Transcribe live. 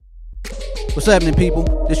What's happening, people?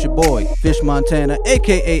 This your boy, Fish Montana,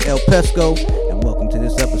 aka El Pesco, and welcome to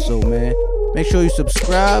this episode, man. Make sure you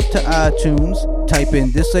subscribe to iTunes, type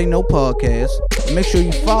in This Ain't No Podcast, and make sure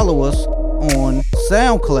you follow us on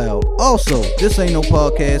SoundCloud. Also, This Ain't No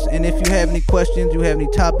Podcast, and if you have any questions, you have any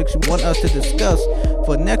topics you want us to discuss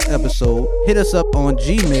for next episode, hit us up on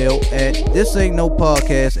Gmail at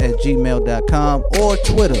thisaintnopodcast@gmail.com or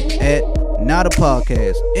Twitter at Not a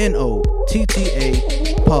Podcast, NOTTA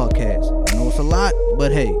Podcast. I know it's a lot,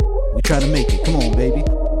 but hey, we try to make it. Come on, baby.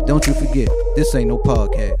 Don't you forget, this ain't no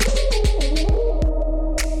podcast.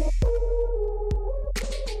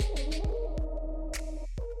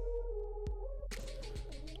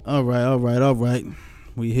 All right.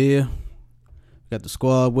 We here. Got the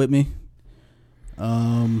squad with me.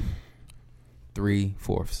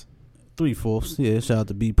 3/4. 3/4. Yeah, shout out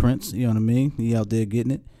to B Prince. You know what I mean? He out there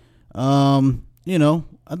getting it. I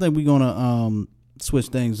think we're gonna switch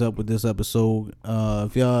things up with this episode.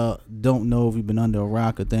 If y'all don't know, if you've been under a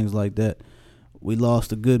rock or things like that, we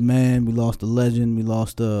lost a good man, we lost a legend, we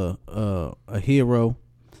lost a hero.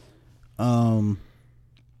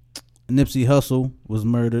 Nipsey Hussle was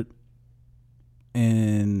murdered,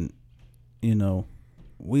 and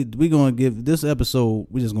we gonna give this episode,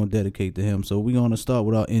 we're just gonna dedicate to him. So we're gonna start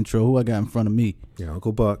with our intro. Who I got in front of me? Yeah,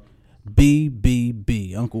 Uncle Buck.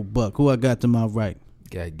 BBB, Uncle Buck. Who I got to my right?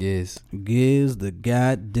 Got Giz. Giz the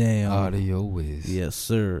goddamn Audio Wiz. Yes,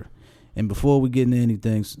 sir. And before we get into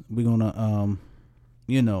anything, we're gonna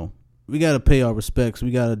we gotta pay our respects.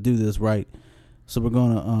 We gotta do this right. So we're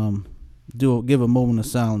gonna give a moment of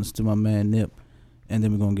silence to my man Nip, and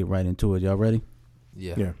then we're gonna get right into it. Y'all ready?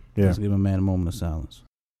 Yeah. Let's give my man a moment of silence.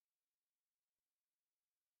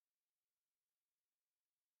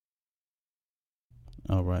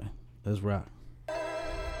 All right, let's rock.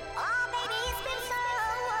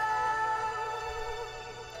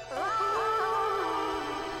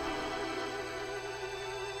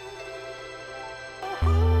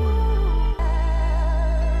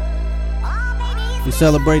 We're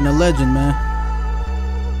celebrating a legend, man.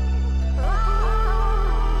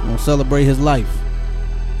 We're gonna celebrate his life.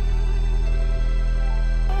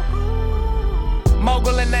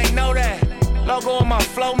 Mogul and they know that. Logo on my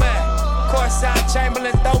flow mat. Courtside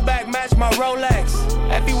Chamberlain throwback match my Rolex.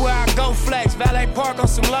 Everywhere I go flex. Valet park on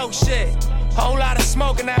some low shit. Whole lot of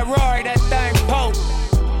smoke in that Rory, that thing poke.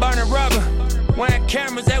 Burning rubber. Wearing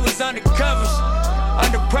cameras, they was undercovers.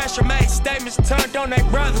 Under pressure, made statements turned on their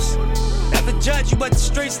brothers. Never judge you, but the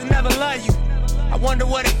streets will never love you. I wonder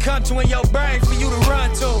what it come to in your brain for you to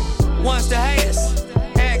run to. One's the haters,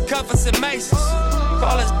 handcuff us and maces.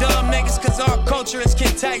 Call us dumb niggas cause our culture is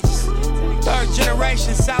contagious. Third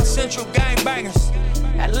generation South Central gangbangers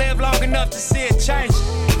that live long enough to see it change.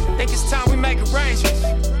 Think it's time we make arrangements.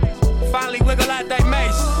 Finally wiggle out they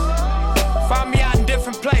mazes. Find me out in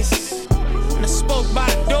different places. And the spook by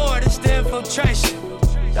the door, this the infiltration.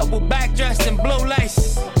 Double back dressed in blue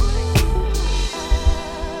laces.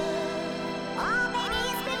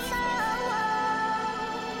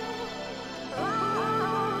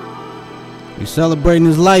 We celebrating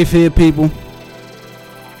his life here, people.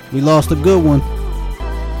 We lost a good one.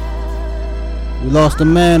 We lost a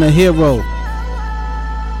man, a hero.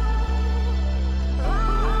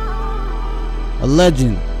 A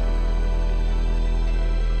legend.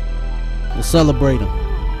 We'll celebrate him.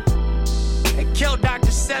 They killed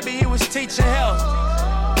Dr. Sebi, he was teaching health.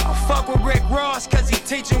 I fuck with Rick Ross cause he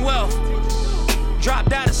teaching wealth.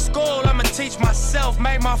 Dropped out of school, I'ma teach myself.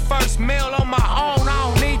 Made my first meal on my own, I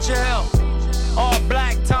don't need your help. All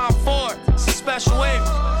black, Tom Ford, it's a special evening.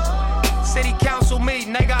 City council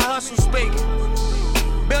meeting, they got hustle speaking.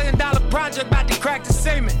 $1 billion project about to crack the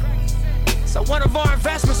cement. So one of our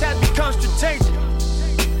investments has become strategic.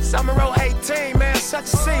 Summer 18, man, such a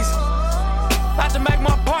season. About to make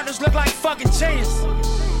my partners look like fucking genius.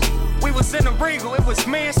 We was in the Regal, it was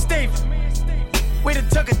me and Steven. We done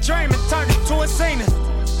took a dream and turned it to a scene.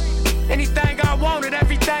 Anything I wanted,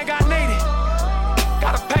 everything I needed.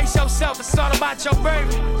 Gotta pace yourself, it's all about your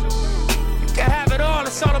baby. You can have it all,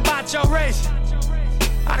 it's all about your race.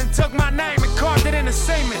 I done took my name and carved it in the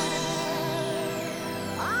cement.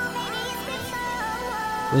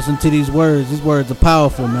 Listen to these words. These words are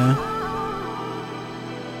powerful, man.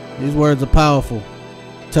 These words are powerful.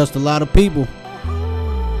 Touched a lot of people.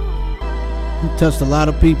 He touched a lot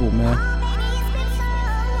of people, man.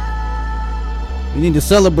 We need to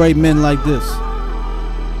celebrate men like this.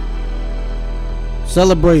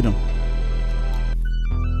 Celebrate them.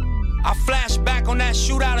 I flash back on that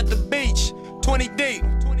shootout at the beach, 20 deep.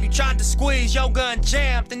 You tried to squeeze, your gun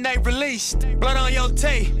jammed and they released. Blood on your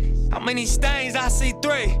teeth. How many stains? I see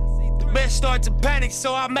 3. bitch started to panic,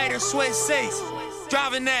 so I made her switch seats.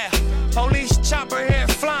 Driving there, police chopper here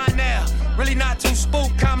flying there. Really not too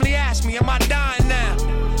spooked, calmly asked me, am I dying now?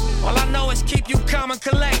 All I know is keep you calm and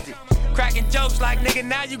collected. Cracking jokes like, nigga,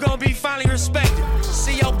 now you gon' be finally respected.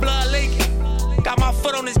 See your blood leaking, got my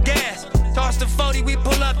foot on his gas. Toss the 40, we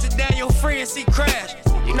pull up to Daniel Free and see crash.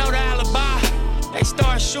 You know the alibi, they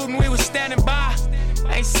start shooting, we was standing by.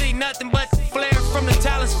 Ain't see nothing but the flare from the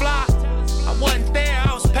talents fly. I wasn't there,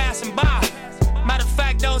 I was passing by. Matter of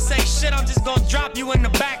fact, don't say shit, I'm just gonna drop you in the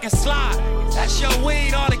back and slide. That's your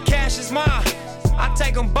weed, all the cash is mine. I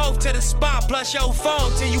take them both to the spot, plus your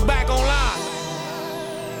phone till you back online.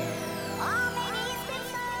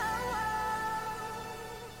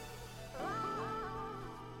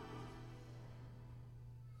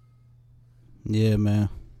 Yeah, man.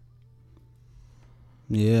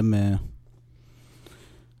 Yeah, man.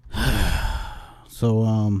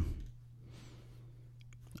 So,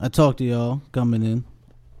 I talked to y'all coming in.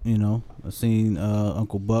 You know, I seen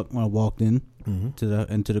Uncle Buck when I walked in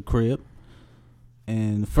into the crib,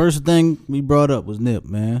 and the first thing we brought up was Nip,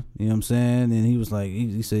 man. You know what I'm saying? And he was like,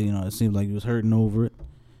 he said, you know, it seemed like he was hurting over it.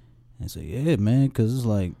 And I said, yeah, man, because it's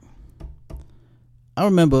like, I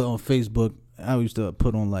remember on Facebook, I used to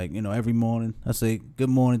put on, like, you know, every morning, I say, good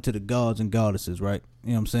morning to the gods and goddesses, right? You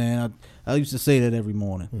know what I'm saying? I used to say that every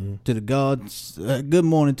morning. To the gods, good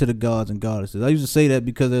morning to the gods and goddesses. I used to say that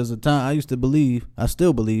because there's a time, I still believe,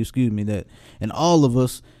 that in all of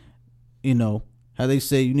us, you know, how they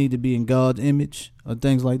say you need to be in God's image or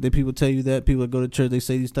things like that. People tell you that. People that go to church, they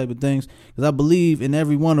say these type of things. Because I believe in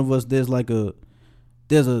every one of us, there's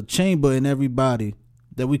a chamber in everybody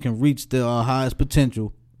that we can reach our highest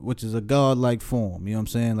potential, which is a God-like form. You know what I'm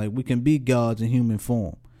saying? Like, we can be gods in human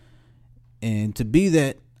form. And to be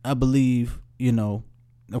that, I believe, you know,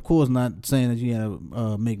 of course not saying that you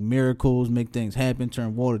gotta make miracles, make things happen,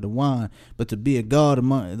 turn water to wine, but to be a God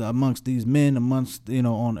amongst these men, amongst, you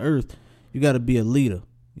know, on earth, you got to be a leader.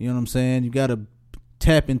 You know what I'm saying? You got to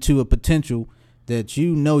tap into a potential that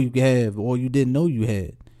you know you have or you didn't know you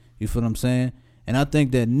had. You feel what I'm saying? And I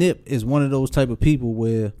think that Nip is one of those type of people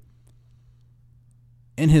where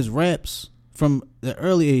in his raps from the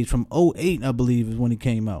early age, from 2008, I believe, is when he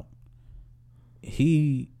came out.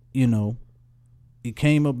 He, you know, he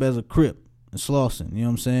came up as a Crip and Slauson, you know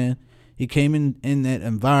what I'm saying? He came in that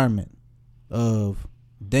environment of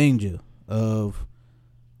danger, of,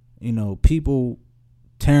 you know, people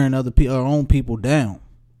tearing our own people down,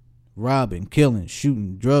 robbing, killing,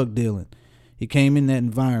 shooting, drug dealing. He came in that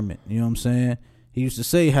environment, you know what I'm saying? He used to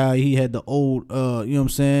say how he had the old, you know what I'm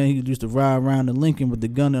saying? He used to ride around in Lincoln with the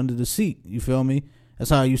gun under the seat, you feel me? That's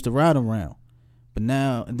how he used to ride around. But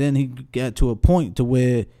now, and then he got to a point to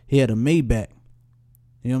where he had a Maybach.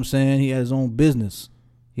 You know what I'm saying? He had his own business.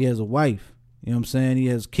 He has a wife. You know what I'm saying? He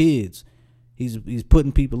has kids. He's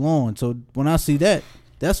putting people on. So when I see that,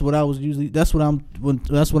 that's what I'm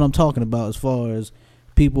talking about as far as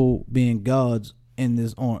people being gods in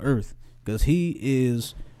this on earth. Because he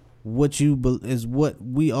is what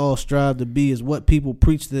we all strive to be, is what people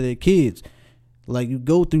preach to their kids. Like, you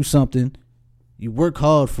go through something, you work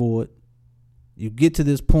hard for it, you get to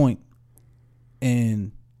this point,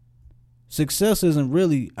 and success ain't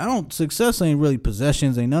really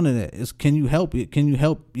possessions, ain't none of that. It's can you help it? Can you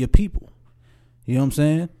help your people? You know what I'm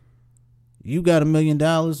saying? You got $1 million,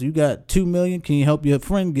 you got $2 million. Can you help your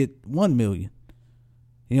friend get $1 million?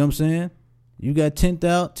 You know what I'm saying? You got 10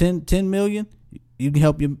 million. You can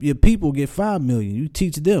help your people get 5 million. You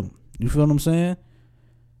teach them. You feel what I'm saying?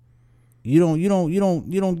 You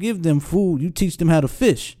don't give them food. You teach them how to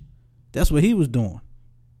fish. That's what he was doing.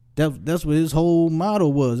 That's what his whole motto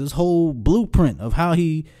was. His whole blueprint of how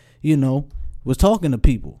he, you know, was talking to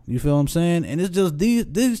people. You feel what I'm saying? And it's just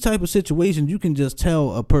these type of situations, you can just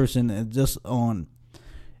tell a person it's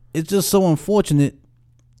just so unfortunate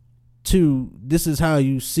this is how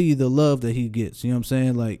you see the love that he gets. You know what I'm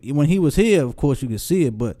saying? Like, when he was here, of course you could see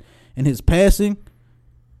it, but in his passing,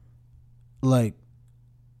 like,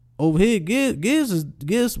 over here,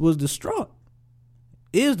 Giz was distraught.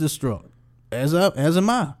 Is distraught. As am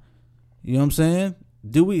I. You know what I'm saying?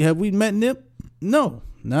 Have we met Nip? No,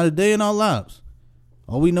 not a day in our lives.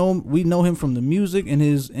 All we know him from the music and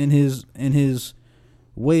his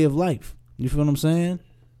way of life. You feel what I'm saying?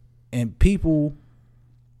 And people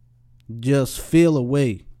just feel a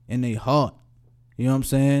way in their heart. You know what I'm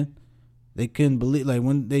saying? They couldn't believe, like,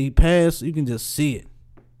 when they pass, you can just see it.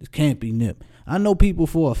 It can't be Nip. I know people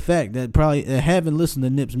for a fact that haven't listened to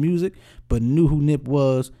Nip's music, but knew who Nip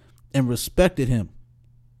was and respected him.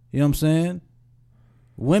 You know what I'm saying?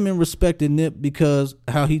 Women respected Nip because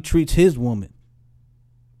how he treats his woman.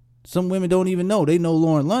 Some women don't even know. They know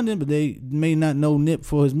Lauren London, but they may not know Nip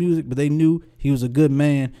for his music, but they knew he was a good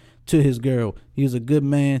man to his girl. He was a good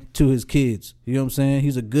man to his kids. You know what I'm saying?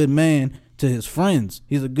 He's a good man to his friends.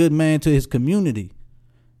 He's a good man to his community.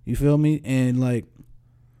 You feel me? And like,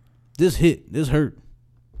 this hurt.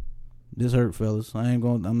 This hurt, fellas.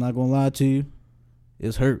 I'm not gonna lie to you.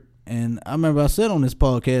 It's hurt. And I remember I said on this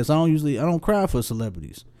podcast, I don't cry for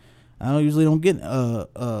celebrities. I don't get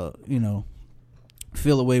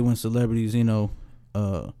feel away when celebrities,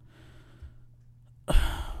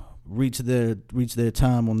 reach their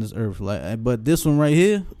time on this earth. Like, but this one right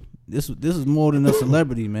here, this is more than a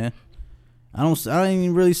celebrity, man. I didn't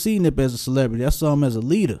even really see Nip as a celebrity. I saw him as a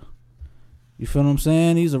leader. You feel what I'm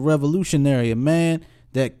saying? He's a revolutionary, a man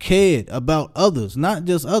that cared about others, not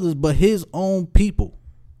just others, but his own people.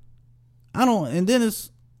 And then it's,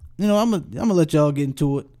 I'm gonna let y'all get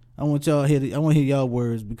into it. I want to hear y'all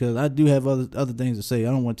words, because I do have other things to say.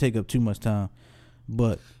 I don't want to take up too much time,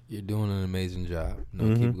 but you're doing an amazing job.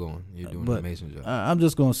 No, keep going. You're doing an amazing job. I'm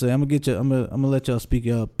just gonna say, I'm gonna let y'all speak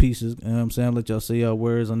y'all pieces. You know what I'm saying? I'll let y'all say y'all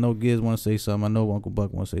words. I know Giz want to say something. I know Uncle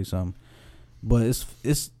Buck want to say something, but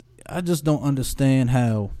I just don't understand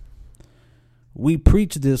how we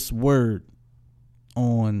preach this word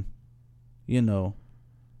on,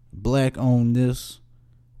 black owned this.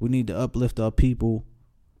 We need to uplift our people.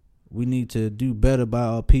 We need to do better by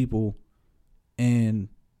our people. And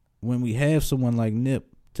when we have someone like Nip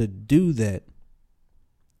to do that,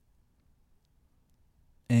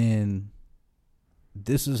 and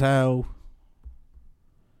this is how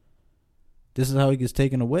he gets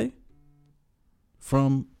taken away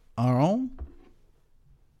from our own,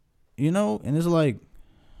 and it's like,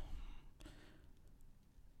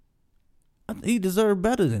 he deserved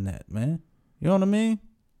better than that, man. You know what I mean?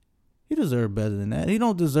 He deserved better than that. He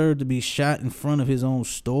don't deserve to be shot in front of his own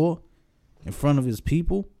store, in front of his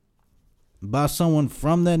people, by someone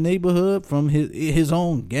from that neighborhood, from his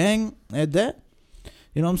own gang at that.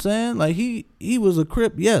 You know what I'm saying? Like, he was a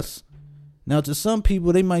Crip, yes. Now, to some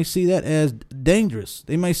people, they might see that as dangerous.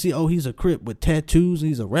 They might see, oh, he's a Crip with tattoos,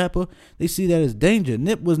 he's a rapper. They see that as danger.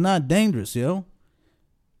 Nip was not dangerous, yo.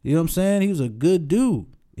 You know what I'm saying? He was a good dude.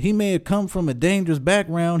 He may have come from a dangerous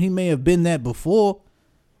background. He may have been that before.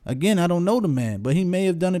 Again, I don't know the man, but he may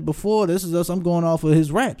have done it before. This is us. I'm going off of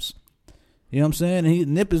his raps. You know what I'm saying? And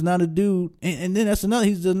Nip is not a dude. And then that's another.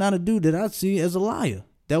 He's just not a dude that I see as a liar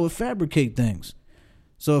that would fabricate things.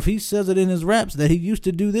 So if he says it in his raps that he used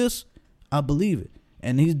to do this, I believe it.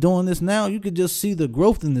 And he's doing this now. You could just see the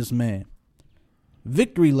growth in this man.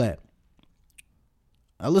 Victory Lap.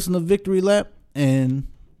 I listen to Victory Lap, and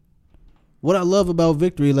what I love about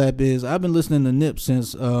Victory Lap is I've been listening to Nip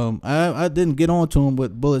since I didn't get on to him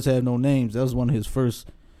with Bullets Have No Names. That was one of his first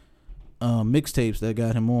mixtapes that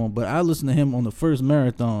got him on. But I listened to him on the first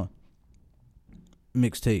Marathon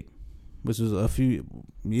mixtape, which was a few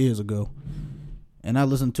years ago. And I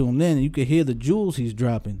listened to him then, and you could hear the jewels he's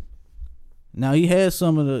dropping. Now, he has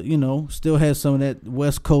some of the, still has some of that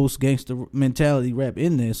West Coast gangster mentality rap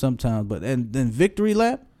in there sometimes. But and then Victory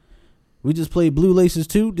Lap, we just played Blue Laces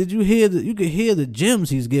 2. Did you hear you could hear the gems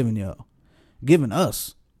he's giving y'all, giving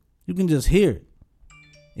us. You can just hear it.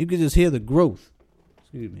 You can just hear the growth.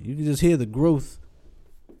 Excuse me. You can just hear the growth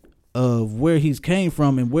of where he's came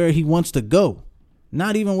from and where he wants to go.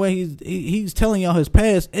 Not even where he's telling y'all his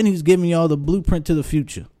past, and he's giving y'all the blueprint to the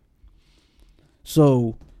future.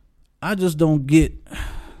 So I just don't get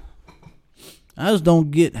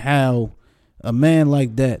how a man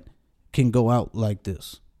like that can go out like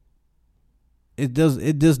this. It just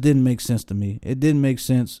didn't make sense to me. It didn't make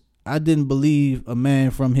sense. I didn't believe a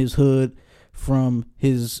man from his hood, from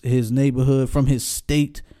his neighborhood, from his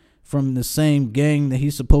state, from the same gang that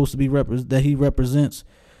he's supposed to be that he represents,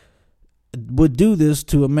 would do this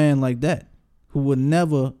to a man like that, who would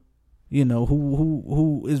never,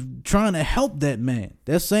 who is trying to help that man.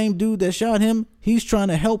 That same dude that shot him, he's trying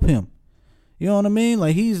to help him. You know what I mean?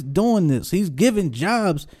 Like, he's doing this. He's giving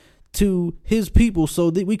jobs to his people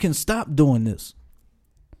so that we can stop doing this.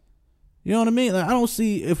 You know what I mean? Like, I don't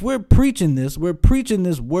see, if we're preaching this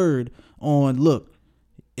word on, look,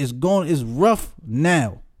 it's rough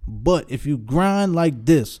now. But if you grind like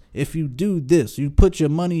this, if you do this, you put your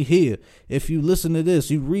money here, if you listen to this,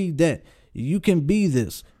 you read that, you can be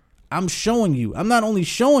this. I'm showing you. I'm not only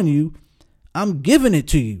showing you, I'm giving it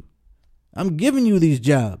to you. I'm giving you these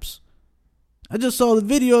jobs. I just saw the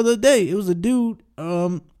video the other day. It was a dude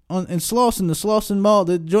in Slauson, the Slauson Mall,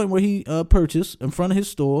 the joint where he purchased in front of his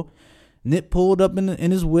store. Nip pulled up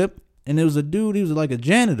in his whip, and there was a dude. He was like a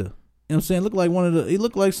janitor. You know what I'm saying? He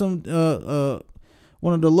looked like some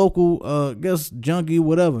one of the local, I guess, junkie,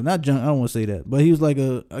 whatever. Not junkie, I don't want to say that. But he was like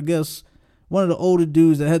I guess, one of the older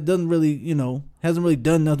dudes that hasn't really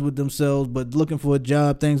done nothing with themselves, but looking for a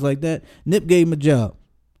job, things like that. Nip gave him a job.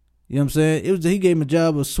 You know what I'm saying? He gave him a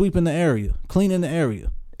job of sweeping the area, cleaning the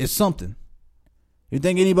area. It's something. You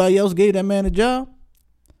think anybody else gave that man a job?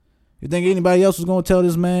 You think anybody else was going to tell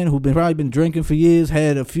this man who probably been drinking for years,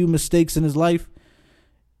 had a few mistakes in his life,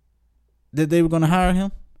 that they were going to hire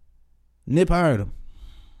him? Nip hired him.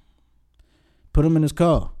 Put him in his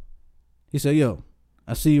car. He said, yo,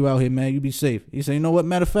 I see you out here, man. You be safe. He said, you know what?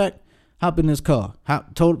 Matter of fact, hop in his car.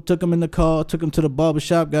 Took him in the car, took him to the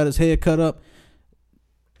barbershop, got his hair cut up.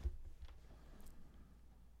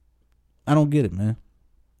 I don't get it, man.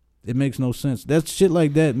 It makes no sense. That shit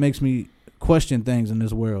like that makes me question things in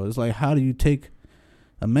this world. It's like, how do you take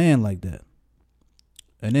a man like that,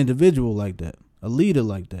 an individual like that, a leader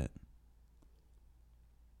like that?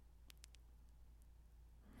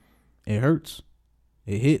 It hurts.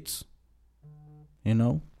 It hits. You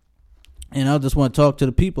know? And I just want to talk to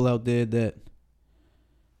the people out there that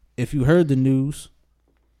if you heard the news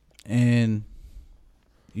and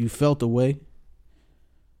you felt the way,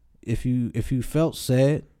 if you felt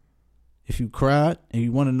sad, if you cried and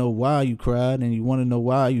you want to know why you cried and you want to know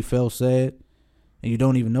why you felt sad and you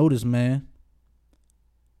don't even know this man,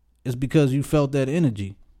 it's because you felt that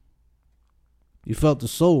energy. You felt the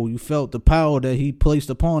soul. You felt the power that he placed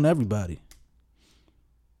upon everybody.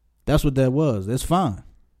 That's what that was. That's fine.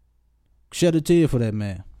 Shed a tear for that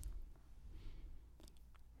man.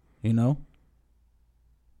 You know?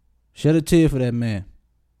 Shed a tear for that man.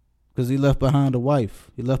 Because he left behind a wife.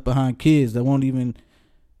 He left behind kids that won't even,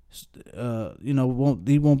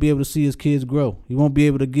 he won't be able to see his kids grow. He won't be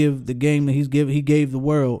able to give the game that he gave the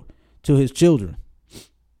world to his children.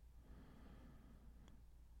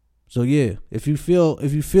 So yeah, if you feel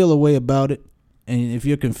a way about it, and if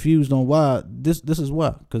you're confused on why, this is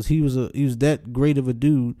why. Because he was that great of a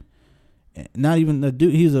dude. Not even a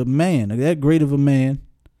dude. He's a man, that great of a man,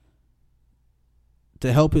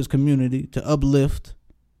 to help his community, to uplift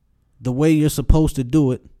the way you're supposed to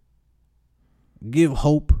do it. Give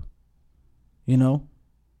hope,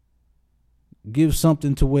 give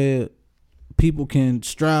something to where people can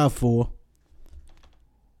strive for.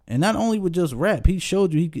 And not only with just rap, he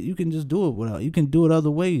showed you you can just do it you can do it other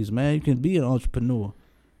ways, man. You can be an entrepreneur,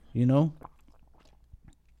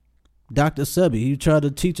 Dr. Sebi, he tried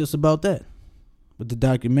to teach us about that with the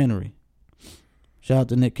documentary. Shout out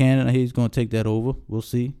to Nick Cannon. He's going to take that over. We'll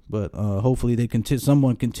see. But hopefully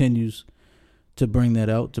someone continues to bring that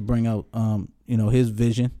out, to bring out, his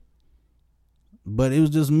vision. But it was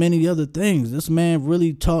just many other things. This man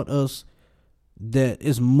really taught us that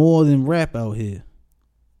it's more than rap out here.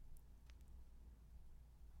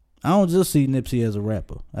 I don't just see Nipsey as a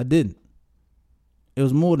rapper. I didn't. It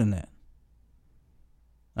was more than that.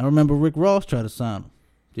 I remember Rick Ross tried to sign him.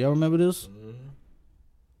 Do y'all remember this? Mm-hmm.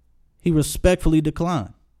 He respectfully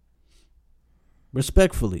declined.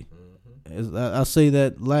 Respectfully. Mm-hmm. I say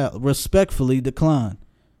that loud. Respectfully declined.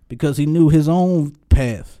 Because he knew his own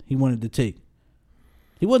path he wanted to take.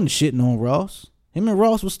 He wasn't shitting on Ross. Him and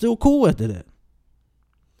Ross was still cool after that.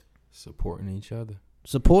 Supporting each other.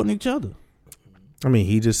 I mean,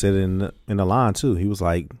 he just said in the line, too. He was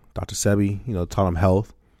like, Dr. Sebi, taught him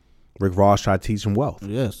health. Rick Ross tried to teach him wealth.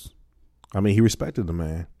 Yes. I mean, he respected the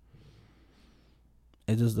man.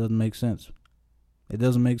 It just doesn't make sense. It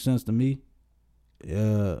doesn't make sense to me.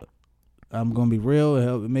 I'm going to be real.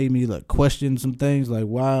 It made me question some things like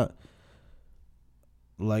why,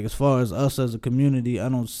 as far as us as a community, I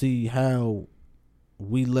don't see how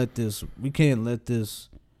we can't let this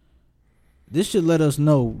should let us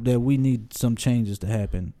know that we need some changes to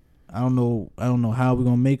happen. I don't know how we're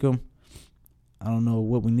going to make them. I don't know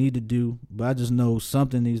what we need to do, but I just know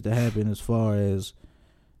something needs to happen as far as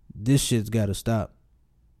this shit's got to stop.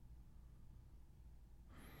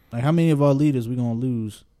 Like, how many of our leaders we going to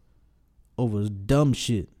lose over dumb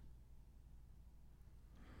shit?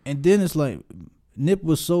 And then it's like, Nip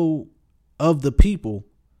was so of the people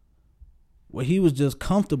where he was just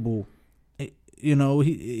comfortable.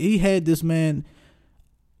 He had this man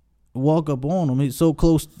walk up on him. He's so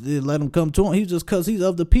close to let him come to him. He's just because he's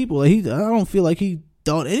of the people. I don't feel like he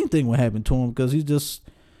thought anything would happen to him because he's just,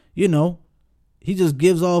 he just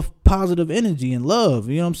gives off positive energy and love.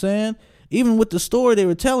 You know what I'm saying? Even with the story they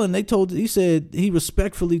were telling, he said he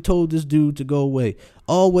respectfully told this dude to go away.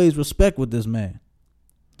 Always respect with this man.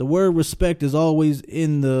 The word respect is always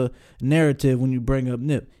in the narrative when you bring up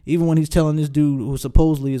Nip. Even when he's telling this dude who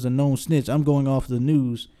supposedly is a known snitch, I'm going off the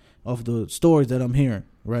news, off the stories that I'm hearing,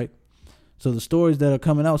 right? So the stories that are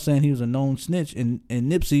coming out saying he was a known snitch, and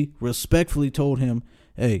Nipsey respectfully told him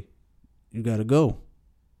hey, you gotta go.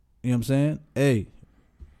 You know what I'm saying? Hey,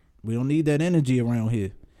 we don't need that energy around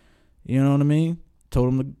here. You know what I mean?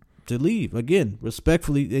 Told him to leave. Again,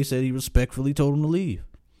 respectfully, they said he respectfully told him to leave.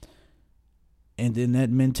 And then that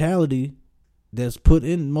mentality that's put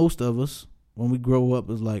in most of us when we grow up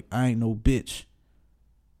is like, I ain't no bitch.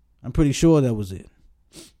 I'm pretty sure that was it.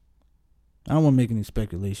 I don't want to make any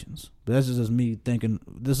speculations. But that's just me thinking.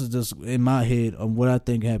 This is just in my head of what I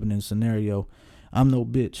think happened in the scenario. I'm no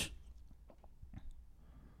bitch.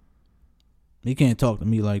 He can't talk to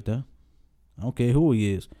me like that. I don't care who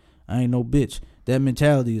he is. I ain't no bitch. That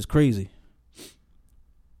mentality is crazy.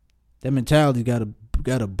 That mentality got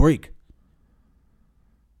to break.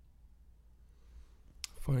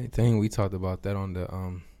 Funny thing, we talked about that on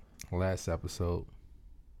the last episode.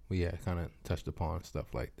 We kind of touched upon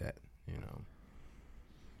stuff like that. You know,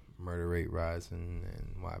 murder rate rising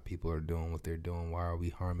and why people are doing what they're doing. Why are we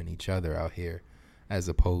harming each other out here as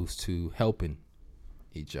opposed to helping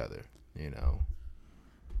each other, you know?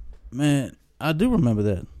 Man, I do remember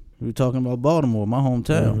that. We were talking about Baltimore, my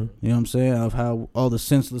hometown. Mm-hmm. You know what I'm saying? Of how all the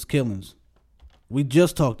senseless killings. We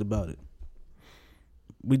just talked about it.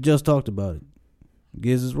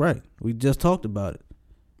 Giz is right. We just talked about it.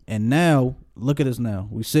 And now, look at us now.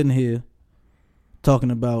 We sitting here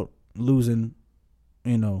talking about losing,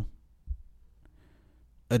 you know,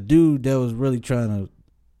 a dude that was really trying to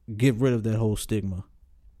get rid of that whole stigma,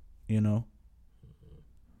 you know.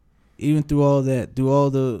 Even through all that,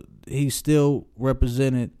 he still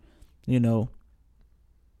represented, you know,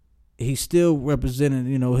 you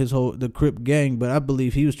know, the Crip gang, but I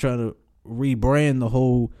believe he was trying to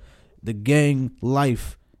rebrand the gang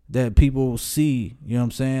life that people see, you know what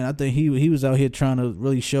I'm saying? I think he was out here trying to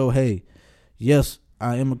really show, hey, yes,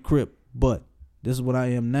 I am a Crip, but this is what I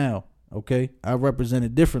am now, okay? I represent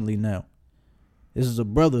it differently now. This is a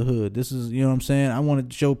brotherhood. This is, you know what I'm saying? I wanted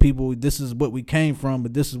to show people this is what we came from,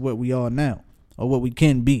 but this is what we are now, or what we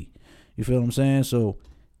can be. You feel what I'm saying? So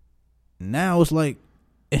now it's like,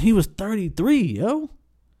 and he was 33, yo.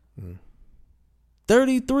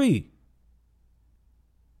 33.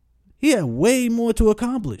 He had way more to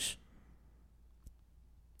accomplish.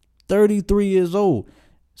 33 years old.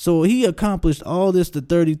 So he accomplished all this to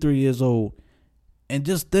 33 years old. And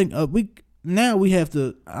just think, we have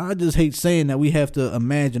to, I just hate saying that we have to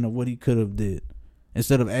imagine of what he could have did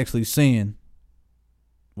instead of actually saying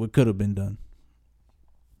what could have been done.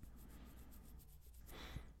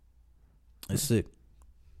 It's sick.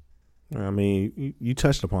 I mean, you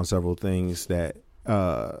touched upon several things that,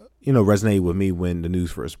 you know, resonated with me when the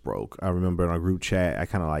news first broke. I remember in our group chat, I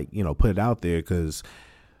kind of like, you know, put it out there because,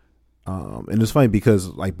 and it's funny because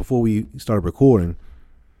like before we started recording,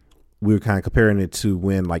 we were kind of comparing it to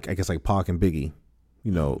when, like, I guess like Pac and Biggie,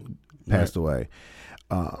 you know, passed away.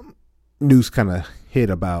 News kind of hit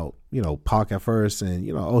about, you know, Pac at first and,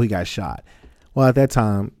 you know, oh, he got shot. Well, at that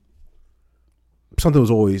time, something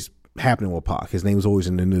was always happening with Pac. His name was always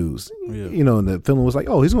in the news. Yeah. You know, and the feeling was like,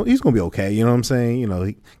 oh, he's gonna be okay. You know what I'm saying? You know,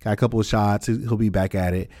 he got a couple of shots. He'll be back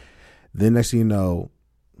at it. Then next thing you know,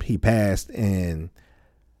 he passed, and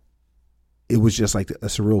it was just like a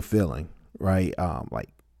surreal feeling, right? Like,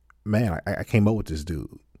 man, I came up with this dude.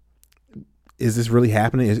 Is this really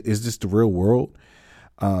happening? Is this the real world?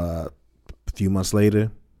 A few months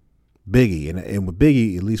later, Biggie, and with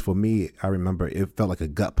Biggie, at least for me, I remember it felt like a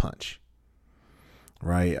gut punch.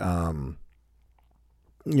 Right.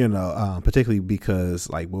 You know, particularly because,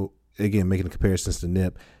 like, well, again, making the comparisons to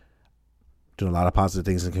Nip, doing a lot of positive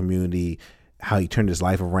things in the community, how he turned his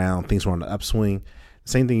life around, things were on the upswing.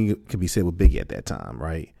 Same thing could be said with Biggie at that time,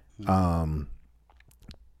 right?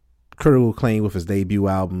 Critical acclaim with his debut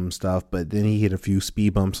album stuff, but then he hit a few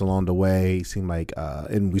speed bumps along the way. It seemed like,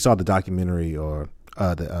 and we saw the documentary or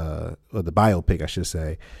the biopic, I should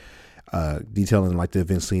say, detailing like the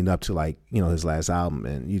events leading up to, like, you know, his last album,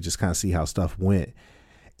 and you just kind of see how stuff went.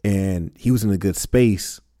 And he was in a good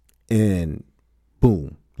space, and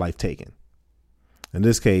boom, life taken. In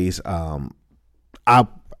this case, I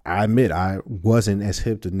admit I wasn't as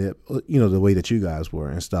hip to Nip, you know, the way that you guys were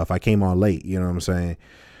and stuff. I came on late, you know what I'm saying?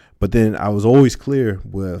 But then I was always clear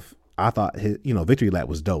with, I thought his, you know, Victory Lap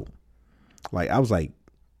was dope. Like, I was like,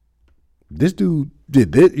 this dude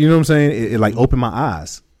did this, you know what I'm saying? It like opened my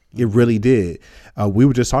eyes. It really did. We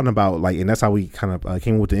were just talking about, like, and that's how we kind of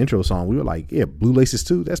came with the intro song. We were like, yeah, Blue Laces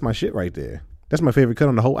 2, that's my shit right there. That's my favorite cut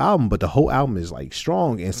on the whole album. But the whole album is like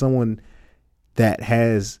strong, and someone that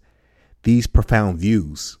has these profound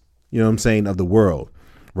views, you know what I'm saying, of the world,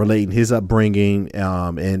 relating his upbringing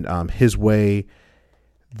and his way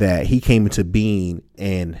that he came into being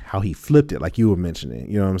and how he flipped it, like you were mentioning,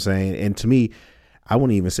 you know what I'm saying? And to me, I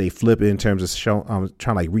wouldn't even say flip it in terms of trying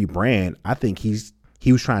to like rebrand. I think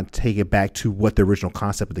he was trying to take it back to what the original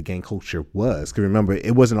concept of the gang culture was. Because remember,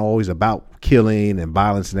 it wasn't always about killing and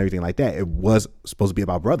violence and everything like that. It was supposed to be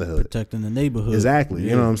about brotherhood. Protecting the neighborhood. Exactly.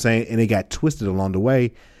 Yeah. You know what I'm saying? And it got twisted along the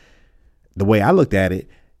way. The way I looked at it,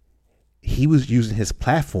 he was using his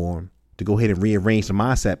platform to go ahead and rearrange the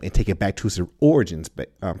mindset and take it back to its origins,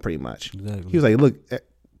 pretty much. Exactly. He was like, look,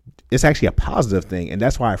 it's actually a positive thing. And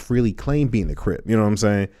that's why I freely claim being the Crip. You know what I'm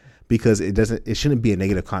saying? Because it shouldn't be a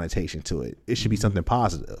negative connotation to it. It should be something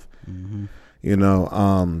positive, you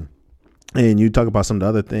know? And you talk about some of the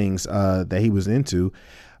other things, that he was into.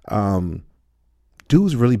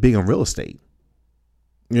 Dude's really big on real estate.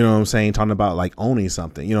 You know what I'm saying? Talking about like owning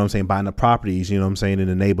something, you know what I'm saying? Buying the properties, you know what I'm saying? In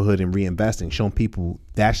the neighborhood and reinvesting, showing people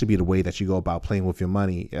that should be the way that you go about playing with your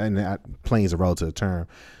money. And playing is a relative term.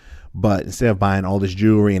 But instead of buying all this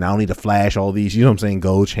jewelry and I don't need to flash all these, you know what I'm saying,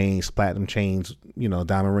 gold chains, platinum chains, you know,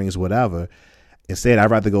 diamond rings, whatever. Instead, I'd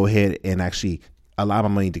rather go ahead and actually allow my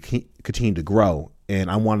money to continue to grow. And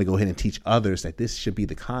I want to go ahead and teach others that this should be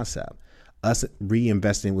the concept. Us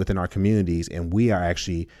reinvesting within our communities, and we are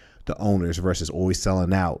actually the owners versus always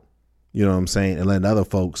selling out. You know what I'm saying? And letting other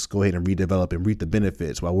folks go ahead and redevelop and reap the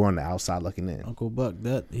benefits while we're on the outside looking in. Uncle Buck,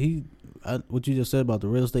 what you just said about the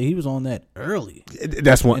real estate, he was on that early.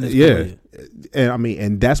 That's one, yeah. Career. And I mean,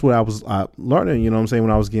 and that's what I was learning, you know what I'm saying,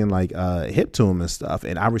 when I was getting like hip to him and stuff.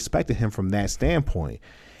 And I respected him from that standpoint.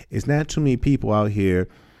 It's not too many people out here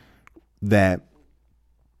that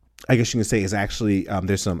I guess you can say is actually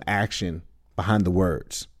there's some action behind the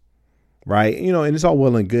words. Right. You know, and it's all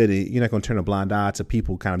well and good. You're not going to turn a blind eye to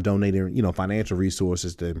people kind of donating, you know, financial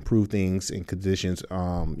resources to improve things and conditions,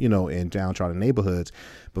 you know, in downtrodden neighborhoods.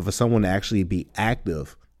 But for someone to actually be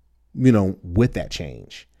active, you know, with that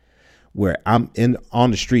change where I'm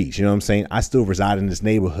on the streets, you know what I'm saying? I still reside in this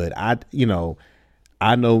neighborhood. I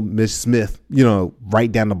know Miss Smith, you know,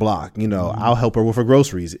 right down the block, you know, I'll help her with her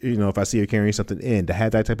groceries. You know, if I see her carrying something in, to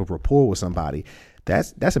have that type of rapport with somebody,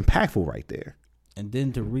 that's impactful right there. And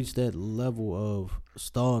then to reach that level of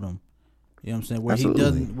stardom, you know what I'm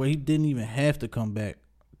saying, where he didn't even have to come back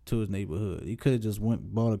to his neighborhood. He could have just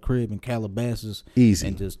bought a crib in Calabasas easy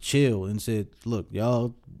and just chilled and said, look,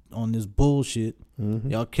 y'all on this bullshit,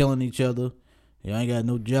 y'all killing each other, y'all ain't got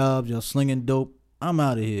no jobs, y'all slinging dope. I'm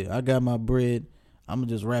out of here. I got my bread. I'm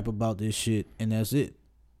gonna just rap about this shit and that's it.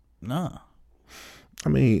 Nah. I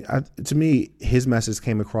mean, to me, his message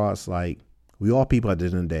came across like we all people at the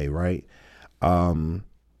end of the day, right?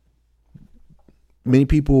 Many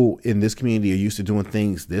people in this community are used to doing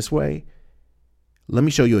things this way. Let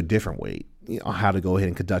me show you a different way on how to go ahead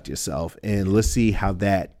and conduct yourself. And let's see how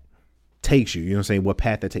that takes you. You know what I'm saying? What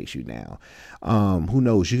path that takes you now. Who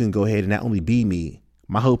knows? You can go ahead and not only be me.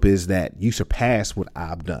 My hope is that you surpass what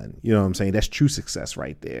I've done. You know what I'm saying? That's true success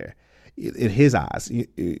right there in his eyes,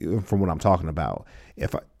 from what I'm talking about.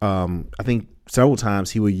 If I think several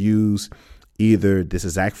times he would use either this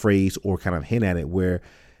exact phrase or kind of hint at it where,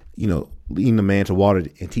 you know, leading the man to water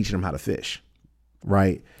and teaching him how to fish,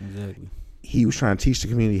 right? Exactly. He was trying to teach the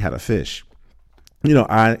community how to fish. You know,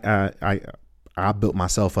 I built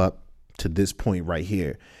myself up to this point right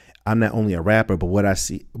here. I'm not only a rapper, but what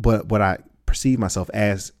I perceive myself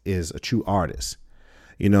as is a true artist.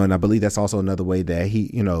 You know, and I believe that's also another way that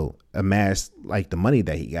he, you know, amassed like the money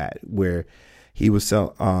that he got, where he was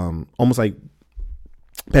sell almost like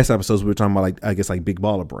past episodes we were talking about, like, I guess like Big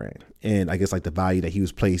Baller Brand, and I guess like the value that he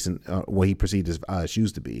was placing what he perceived his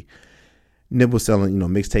shoes to be. Nip was selling, you know,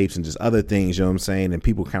 mixtapes and just other things, you know what I'm saying, and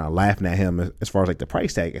people kind of laughing at him as far as like the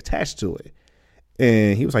price tag attached to it.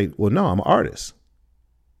 And he was like, well, no, I'm an artist.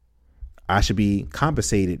 I should be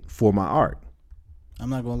compensated for my art.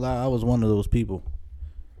 I'm not gonna lie, I was one of those people.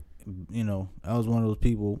 You know, I was one of those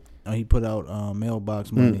people. He put out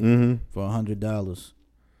mailbox money for $100.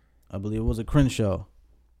 I believe it was a Crenshaw.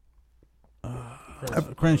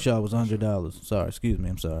 Crenshaw was $100. Sorry, excuse me.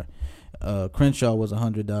 I'm sorry. Crenshaw was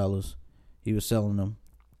 $100. He was selling them,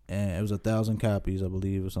 and it was 1,000 copies, I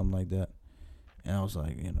believe, or something like that. And I was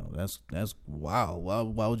like, you know, that's wow.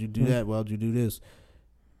 Why would you do that? Why would you do this?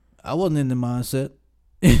 I wasn't in the mindset.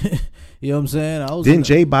 You know what I'm saying? Didn't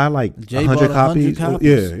Jay buy like 100 copies?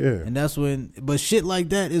 Yeah. And that's when, but shit like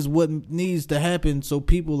that is what needs to happen, so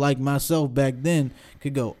people like myself back then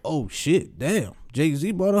could go, oh shit, damn,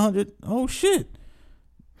 Jay-Z bought 100. Oh shit.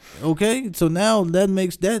 Okay, so now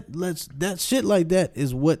that shit like that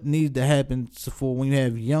is what needs to happen for when you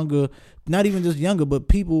have younger, not even just younger, but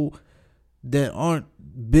people that aren't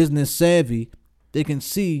business savvy. They can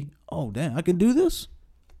see, oh damn, I can do this.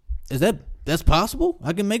 That's possible?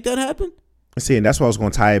 I can make that happen? See, and that's what I was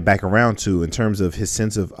going to tie it back around to in terms of his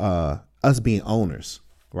sense of us being owners,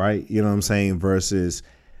 right? You know what I'm saying? Versus,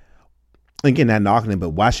 again, not knocking it, but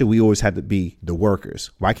why should we always have to be the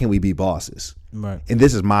workers? Why can't we be bosses? Right. And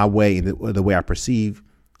this is my way, and the way I perceive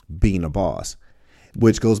being a boss,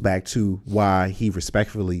 which goes back to why he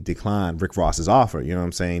respectfully declined Rick Ross's offer, you know what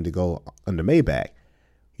I'm saying, to go under Maybach.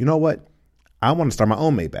 You know what? I want to start my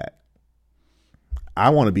own Maybach. I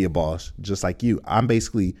want to be a boss just like you. I'm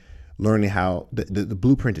basically learning how the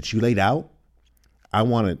blueprint that you laid out, I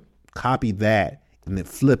want to copy that and then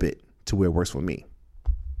flip it to where it works for me.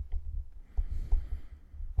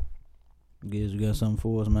 Giz, you got something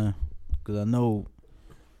for us, man? Because I know,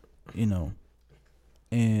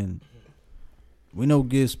 and we know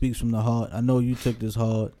Giz speaks from the heart. I know you took this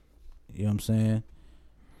hard. You know what I'm saying?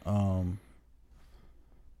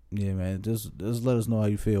 Yeah, man. Just let us know how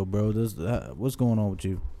you feel, bro. What's going on with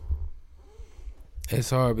you? It's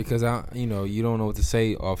hard because you don't know what to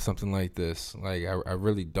say off something like this. Like I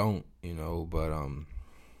really don't, but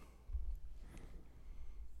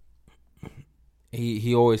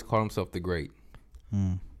he always called himself the great.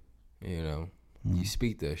 You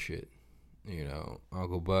speak that shit.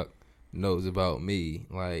 Uncle Buck knows about me.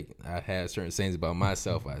 Like I had certain sayings about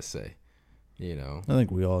myself. I say, I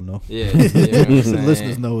think we all know. Yeah,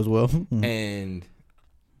 listeners know as well. And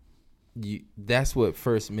that's what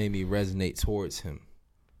first made me resonate towards him.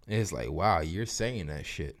 It's like, wow, you're saying that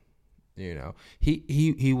shit.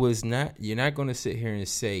 He was not. You're not going to sit here and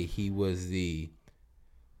say he was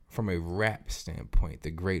from a rap standpoint,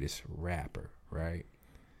 the greatest rapper, right?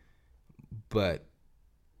 But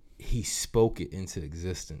he spoke it into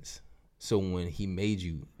existence. So when he made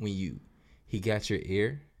you, he got your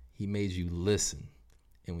ear, he made you listen.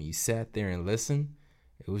 And when you sat there and listened,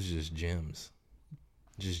 it was just gems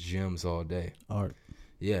all day. Art.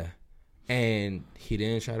 Yeah. And he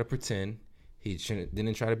didn't try to pretend. He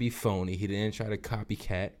didn't try to be phony. He didn't try to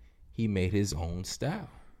copycat. He made his own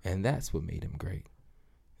style. And that's what made him great.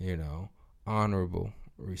 Honorable,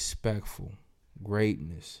 respectful,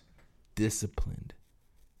 greatness, disciplined,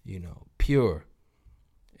 pure.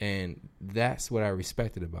 And that's what I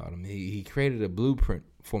respected about him. He created a blueprint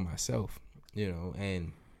for myself,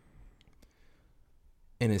 and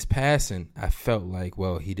in his passing, I felt like,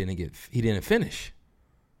 well, he didn't finish.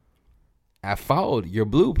 I followed your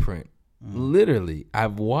blueprint. Literally,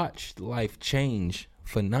 I've watched life change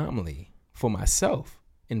phenomenally for myself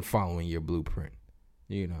in following your blueprint,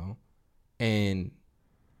 and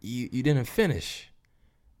you didn't finish.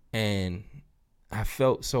 And I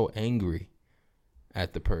felt so angry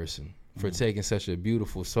at the person for taking such a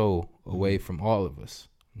beautiful soul away from all of us,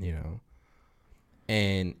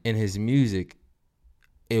 And in his music,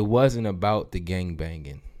 it wasn't about the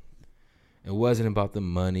gangbanging. It wasn't about the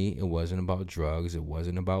money. It wasn't about drugs. It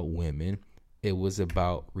wasn't about women. It was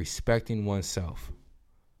about respecting oneself,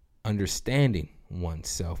 understanding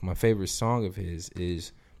oneself. My favorite song of his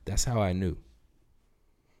is That's How I Knew.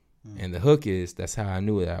 And the hook is, that's how I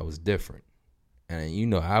knew that I was different.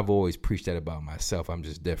 And, I've always preached that about myself. I'm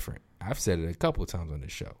just different. I've said it a couple of times on the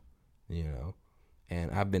show,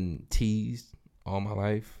 and I've been teased all my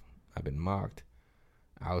life. I've been mocked.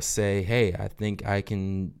 I'll say, hey, I think I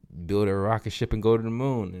can build a rocket ship and go to the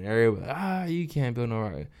moon. And everybody, you can't build no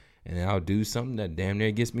rocket. And then I'll do something that damn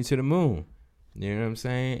near gets me to the moon. You know what I'm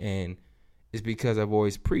saying? And it's because I've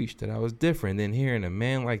always preached that I was different. Then hearing a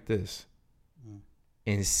man like this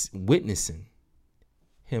and witnessing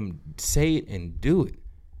him say it and do it,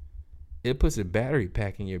 it puts a battery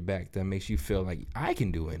pack in your back that makes you feel like I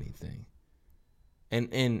can do anything.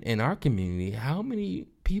 And in our community, how many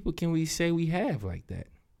people can we say we have like that?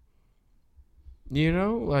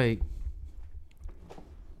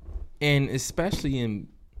 And especially in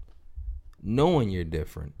knowing you're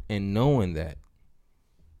different and knowing that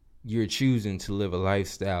you're choosing to live a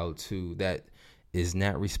lifestyle that is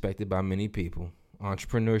not respected by many people.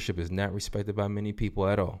 Entrepreneurship is not respected by many people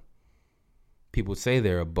at all. People say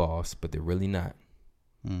they're a boss, but they're really not.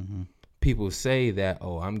 Mm-hmm. People say that,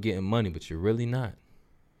 oh, I'm getting money, but you're really not.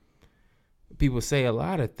 People say a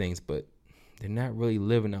lot of things, but they're not really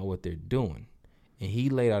living out what they're doing. And he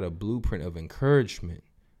laid out a blueprint of encouragement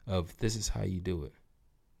of this is how you do it.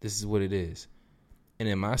 This is what it is. And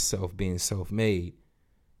in myself being self-made,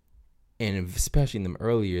 and especially in them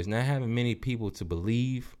early years, not having many people to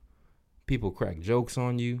believe, people crack jokes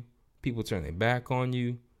on you, people turn their back on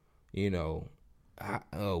you,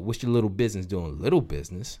 what's your little business doing? Little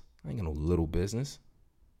business? I ain't got no little business,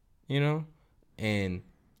 And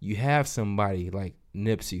you have somebody like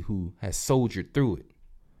Nipsey who has soldiered through it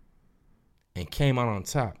and came out on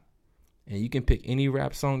top. And you can pick any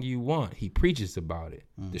rap song you want. He preaches about it,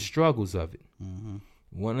 the struggles of it. Mm-hmm.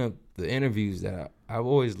 One of the interviews that I've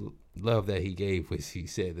always love that he gave was he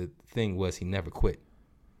said the thing was he never quit.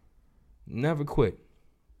 Never quit.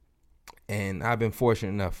 And I've been fortunate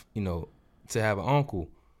enough, to have an uncle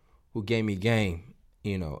who gave me game,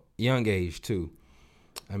 young age too.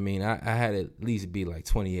 I mean, I had to at least be like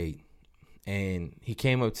 28. And he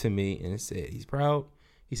came up to me and said, he's proud.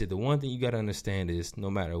 He said, the one thing you got to understand is no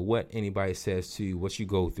matter what anybody says to you, what you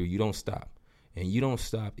go through, you don't stop. And you don't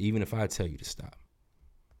stop even if I tell you to stop.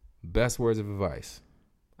 Best words of advice.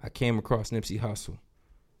 I came across Nipsey Hussle,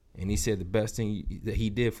 and he said the best thing that he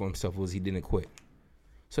did for himself was he didn't quit.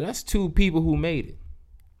 So that's two people who made it.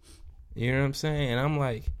 You know what I'm saying? And I'm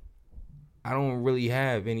like, I don't really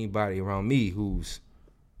have anybody around me who's,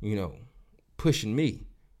 pushing me.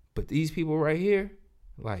 But these people right here,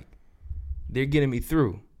 like, they're getting me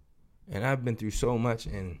through. And I've been through so much,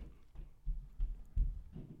 and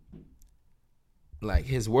like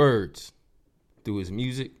his words through his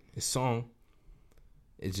music, his song,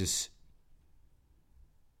 it just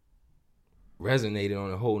resonated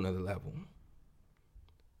on a whole nother level.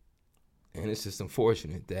 And it's just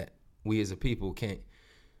unfortunate that we as a people can't,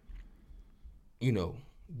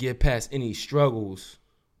 get past any struggles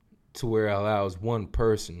to where it allows one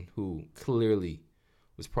person who clearly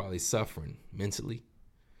was probably suffering mentally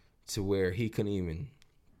to where he couldn't even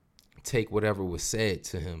take whatever was said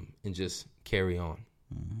to him and just carry on.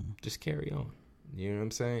 Mm-hmm. Just carry on. You know what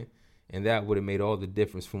I'm saying? And that would have made all the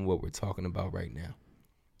difference from what we're talking about right now.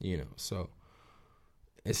 So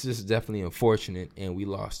it's just definitely unfortunate, and we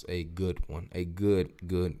lost a good one, a good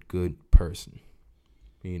person.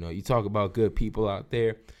 You talk about good people out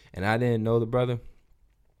there, and I didn't know the brother.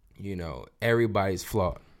 Everybody's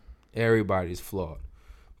flawed. Everybody's flawed.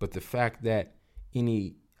 But the fact that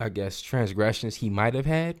any, I guess, transgressions he might have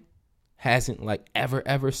had hasn't like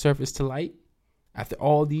ever surfaced to light after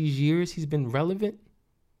all these years he's been relevant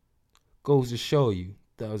goes to show you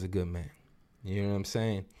that was a good man. You know what I'm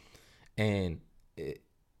saying? And,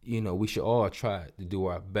 we should all try to do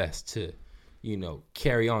our best to,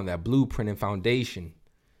 carry on that blueprint and foundation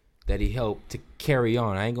that he helped to carry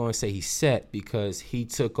on. I ain't going to say he set because he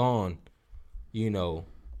took on,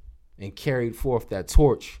 and carried forth that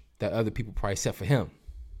torch that other people probably set for him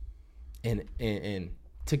and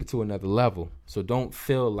took it to another level. So don't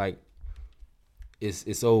feel like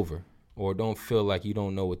it's over, or don't feel like you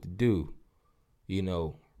don't know what to do.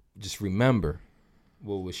 Just remember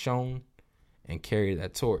what was shown and carry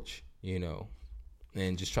that torch,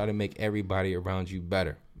 and just try to make everybody around you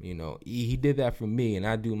better. He did that for me, and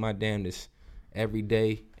I do my damnedest every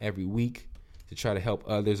day, every week to try to help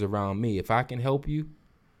others around me. If I can help you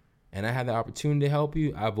and I have the opportunity to help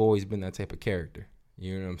you, I've always been that type of character.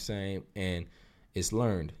 You know what I'm saying? And it's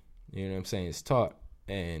learned. You know what I'm saying? It's taught.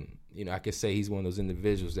 And, I could say he's one of those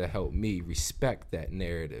individuals that helped me respect that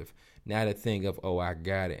narrative. Not a thing of, oh, I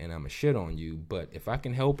got it and I'm a shit on you. But if I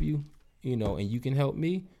can help you, and you can help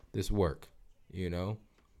me, this work,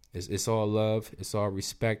 It's all love. It's all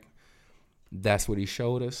respect. That's what he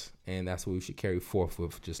showed us. And that's what we should carry forth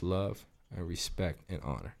with, just love and respect and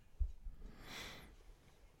honor.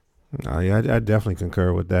 Yeah, I definitely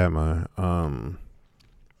concur with that, man.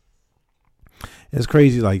 It's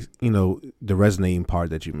crazy, like, the resonating part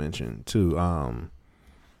that you mentioned too.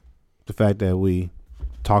 The fact that we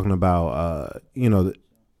talking about,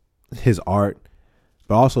 his art,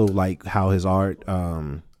 but also like how his art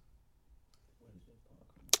kind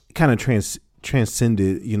of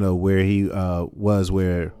transcended, where he was,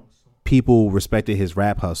 where people respected his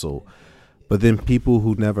rap hustle, but then people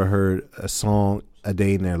who never heard a song a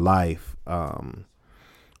day in their life.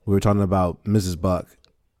 We were talking about Mrs. Buck.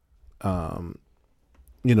 A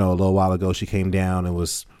little while ago, she came down and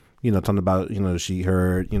was, talking about, she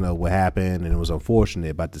heard, what happened, and it was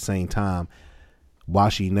unfortunate. But at the same time, while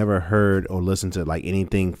she never heard or listened to like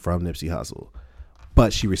anything from Nipsey Hussle,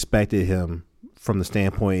 but she respected him from the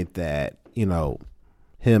standpoint that,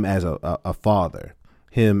 him as a father,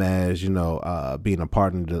 him as, being a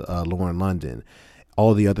partner to Lauren London,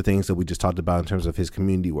 all the other things that we just talked about in terms of his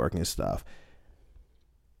community work and stuff,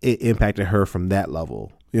 it impacted her from that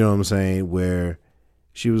level. You know what I'm saying? Where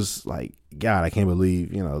she was like, God, I can't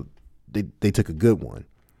believe, they took a good one.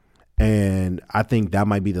 And I think that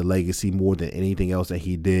might be the legacy more than anything else that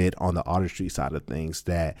he did on the artistry side of things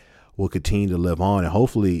that will continue to live on. And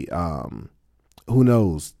hopefully, who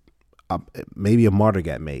knows, maybe a martyr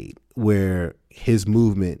got made where his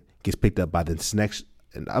movement gets picked up by this next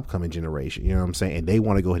and upcoming generation. You know what I'm saying? And they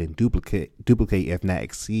want to go ahead and duplicate, if not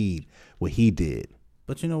exceed what he did.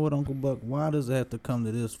 But you know what, Uncle Buck? Why does it have to come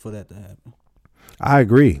to this for that to happen? I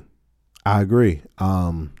agree.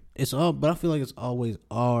 It's all, but I feel like it's always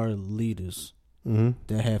our leaders mm-hmm.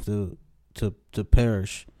 that have to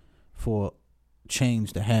perish for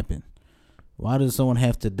change to happen? Why does someone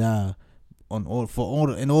have to die in order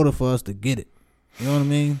for us to get it? You know what I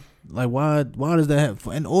mean? Like, why does that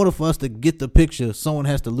happen? In order for us to get the picture, someone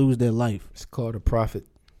has to lose their life. It's called a prophet.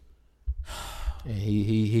 And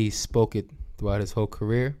he spoke it throughout his whole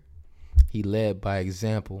career. He led by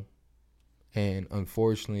example. And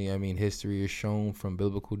unfortunately, I mean, history is shown from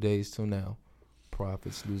biblical days till now.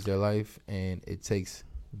 Prophets lose their life, and it takes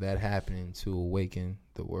that happening to awaken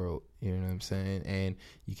the world. You know what I'm saying? And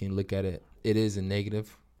you can look at it. It is a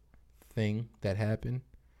negative thing that happened,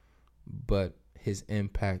 but his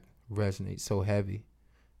impact resonates so heavy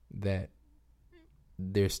that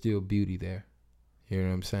there's still beauty there. You know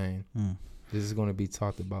what I'm saying? This is going to be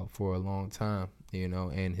talked about for a long time, you know,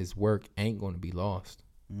 and his work ain't going to be lost.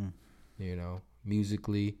 You know,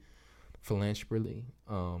 musically, philanthropically,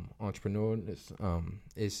 entrepreneurial,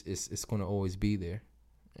 it's going to always be there.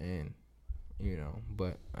 And, you know,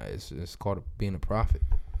 but it's called being a prophet.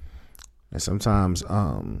 And sometimes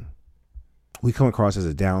we come across as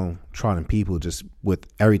a downtrodden people just with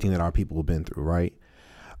everything that our people have been through, right?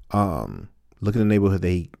 Look at the neighborhood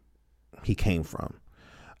that he came from.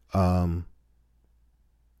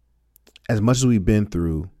 As much as we've been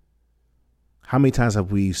through, how many times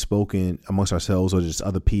have we spoken amongst ourselves or just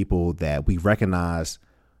other people that we recognize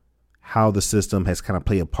how the system has kind of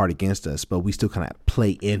played a part against us, but we still kind of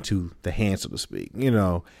play into the hand, so to speak, you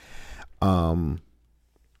know?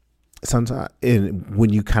 Sometimes, and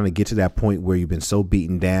when you kind of get to that point where you've been so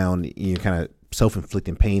beaten down, you're kind of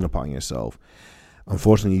self-inflicting pain upon yourself.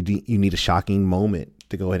 Unfortunately, you need a shocking moment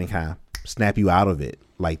to go ahead and kind of snap you out of it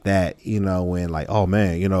like that, you know, when like, oh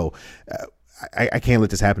man, you know, I can't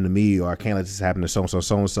let this happen to me, or I can't let this happen to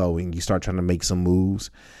so-and-so, and you start trying to make some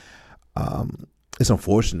moves. It's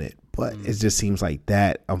unfortunate, but it just seems like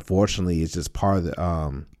that, unfortunately, is just part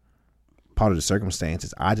of the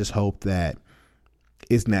circumstances. I just hope that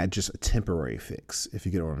it's not just a temporary fix, if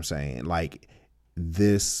you get what I'm saying. Like,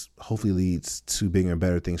 this hopefully leads to bigger and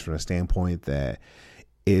better things from the standpoint that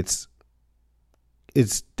it's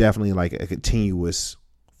definitely like a continuous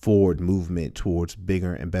forward movement towards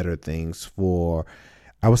bigger and better things for,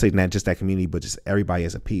 I would say, not just that community, but just everybody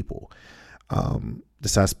as a people. The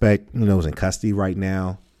suspect, you know, is in custody right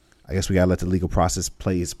now. I guess we gotta let the legal process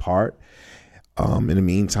play its part. In the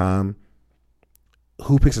meantime,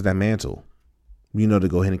 who picks up that mantle, you know, to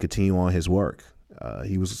go ahead and continue on his work?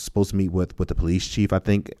 He was supposed to meet with the police chief, I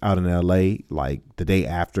think, out in LA, like the day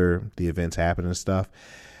after the events happened and stuff.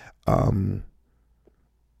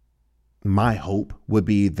 My hope would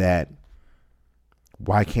be that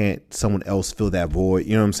why can't someone else fill that void?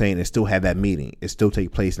 You know what I'm saying? And still have that meeting. It still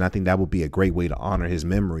take place. And I think that would be a great way to honor his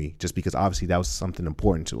memory, just because obviously that was something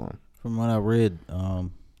important to him. From what I read, I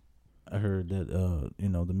heard that, you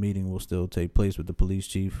know, the meeting will still take place with the police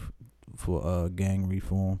chief for gang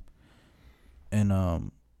reform.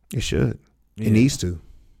 And it should. Yeah. It needs to.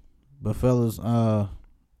 But fellas,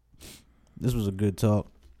 this was a good talk.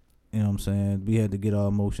 You know what I'm saying? We had to get our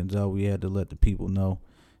emotions out. We had to let the people know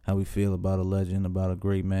how we feel about a legend, about a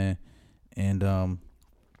great man. And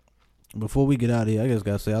before we get out of here, I just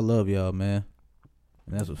gotta say I love y'all, man.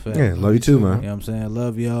 And that's a fact. Yeah, love you too, man. You know what I'm saying? I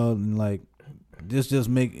love y'all, and like just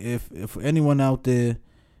make if anyone out there,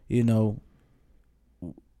 you know,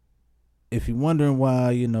 if you're wondering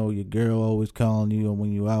why, you know, your girl always calling you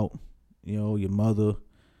when you out, you know, your mother,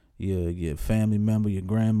 your family member, your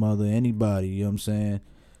grandmother, anybody, you know what I'm saying?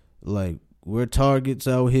 Like, we're targets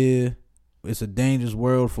out here. It's a dangerous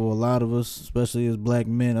world for a lot of us, especially as black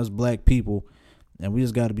men, us black people, and we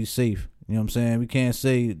just got to be safe. You know what I'm saying? We can't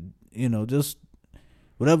say, you know, just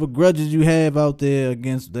whatever grudges you have out there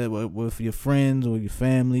against that with your friends or your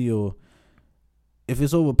family, or if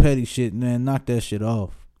it's over petty shit, man, knock that shit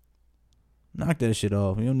off. Knock that shit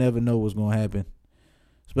off. You'll never know what's going to happen,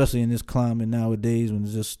 especially in this climate nowadays when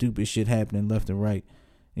there's just stupid shit happening left and right.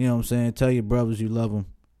 You know what I'm saying? Tell your brothers you love them.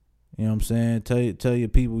 You know what I'm saying? Tell your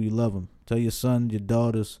people you love them. Tell your son, your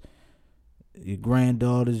daughters, your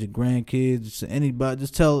granddaughters, your grandkids, anybody.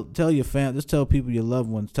 Just tell your family. Just tell people, your loved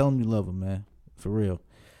ones. Tell them you love them, man, for real.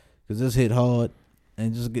 Because this hit hard,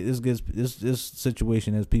 and this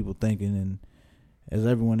situation has people thinking, and has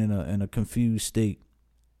everyone in a confused state,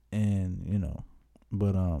 and you know.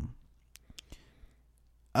 But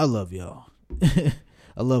I love y'all. I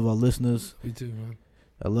love our listeners. Me too, man.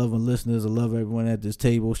 I love my listeners. I love everyone at this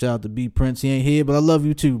table. Shout out to B Prince. He ain't here, but I love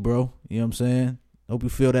you too, bro. You know what I'm saying? Hope you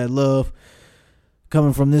feel that love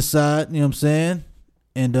coming from this side. You know what I'm saying?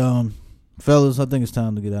 And fellas, I think it's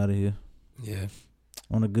time to get out of here. Yeah.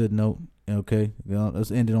 On a good note. Okay.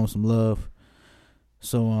 Let's end it on some love.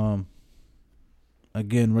 So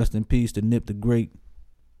again, rest in peace to Nip the Great.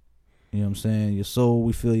 You know what I'm saying? Your soul,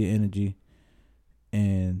 we feel your energy.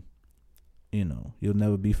 And, you know, you'll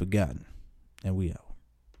never be forgotten. And we out.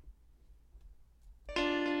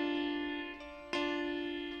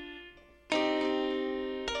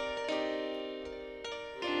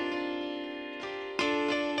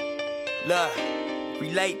 Look,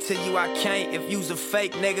 relate to you, I can't if you's a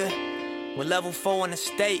fake nigga. When level 4 in the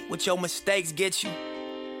state, what your mistakes get you.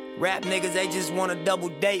 Rap niggas, they just wanna double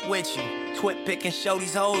date with you. Twit pick and show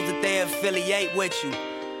these hoes that they affiliate with you.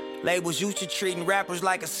 Labels used to treating rappers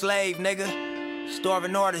like a slave, nigga.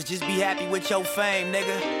 Starving artists, just be happy with your fame,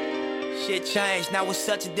 nigga. Shit changed, now it's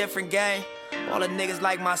such a different game. All the niggas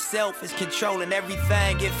like myself is controlling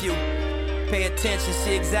everything. If you pay attention,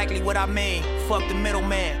 see exactly what I mean. Fuck the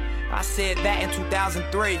middleman. I said that in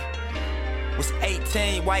 2003. Was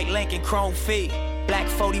 18, white Lincoln, chrome feet. Black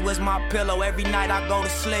 40 was my pillow, every night I go to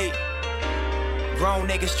sleep. Grown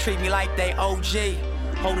niggas treat me like they OG,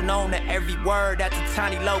 holding on to every word that the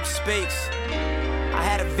tiny loc speaks. I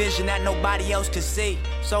had a vision that nobody else could see.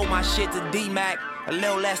 Sold my shit to D-Mac, a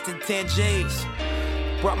little less than 10 G's.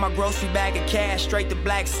 Brought my grocery bag of cash straight to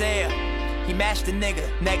Black Sam. He matched the nigga,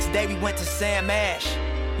 next day we went to Sam Ash.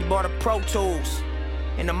 He bought a Pro Tools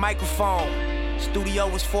and a microphone. Studio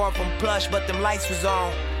was far from plush, but them lights was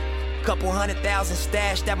on. Couple 100,000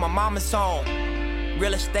 stashed at my mama's home.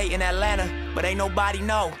 Real estate in Atlanta, but ain't nobody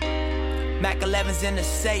know. Mac 11's in the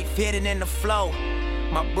safe, hidden in the flow.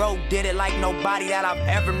 My bro did it like nobody that I've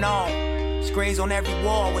ever known. Screens on every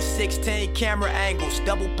wall with 16 camera angles.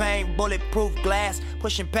 Double pane, bulletproof glass,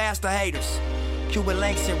 pushing past the haters. Cuban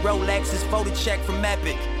links and Rolexes, photo check from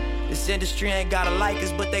Epic. This industry ain't gotta like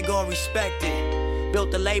us, but they gon' respect it. Built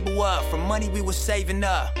the label up from money we was saving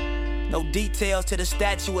up. No details to the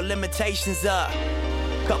statute of limitations up.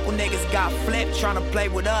 Couple niggas got flipped tryna play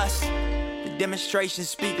with us. The demonstrations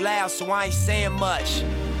speak loud, so I ain't saying much.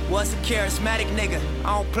 Was a charismatic nigga,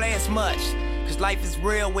 I don't play as much. Cause life is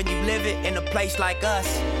real when you live it in a place like us.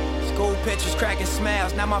 School pictures cracking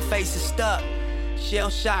smiles, now my face is stuck. Shell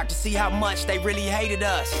shocked to see how much they really hated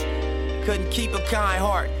us. Couldn't keep a kind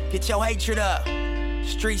heart, get your hatred up.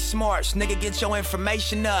 Street smarts, nigga, get your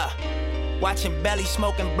information up. Watching belly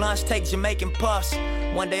smoking blunts, take Jamaican puffs.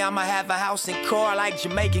 One day I'ma have a house and car like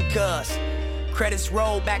Jamaican cuz. Credits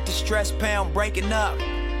roll back to stress pound breaking up.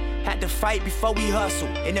 Had to fight before we hustle,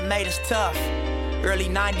 and it made us tough. Early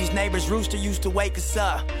 90s neighbors rooster used to wake us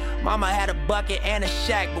up. Mama had a bucket and a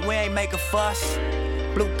shack, but we ain't make a fuss.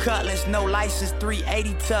 Blue Cutlass, no license,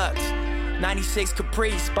 380 tucks. 96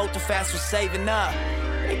 Caprice, both the fast was saving up.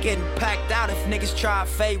 They getting packed out if niggas try to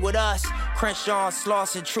fade with us. Crenshaw and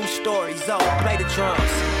Slauson, true stories, oh, play the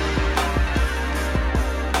drums.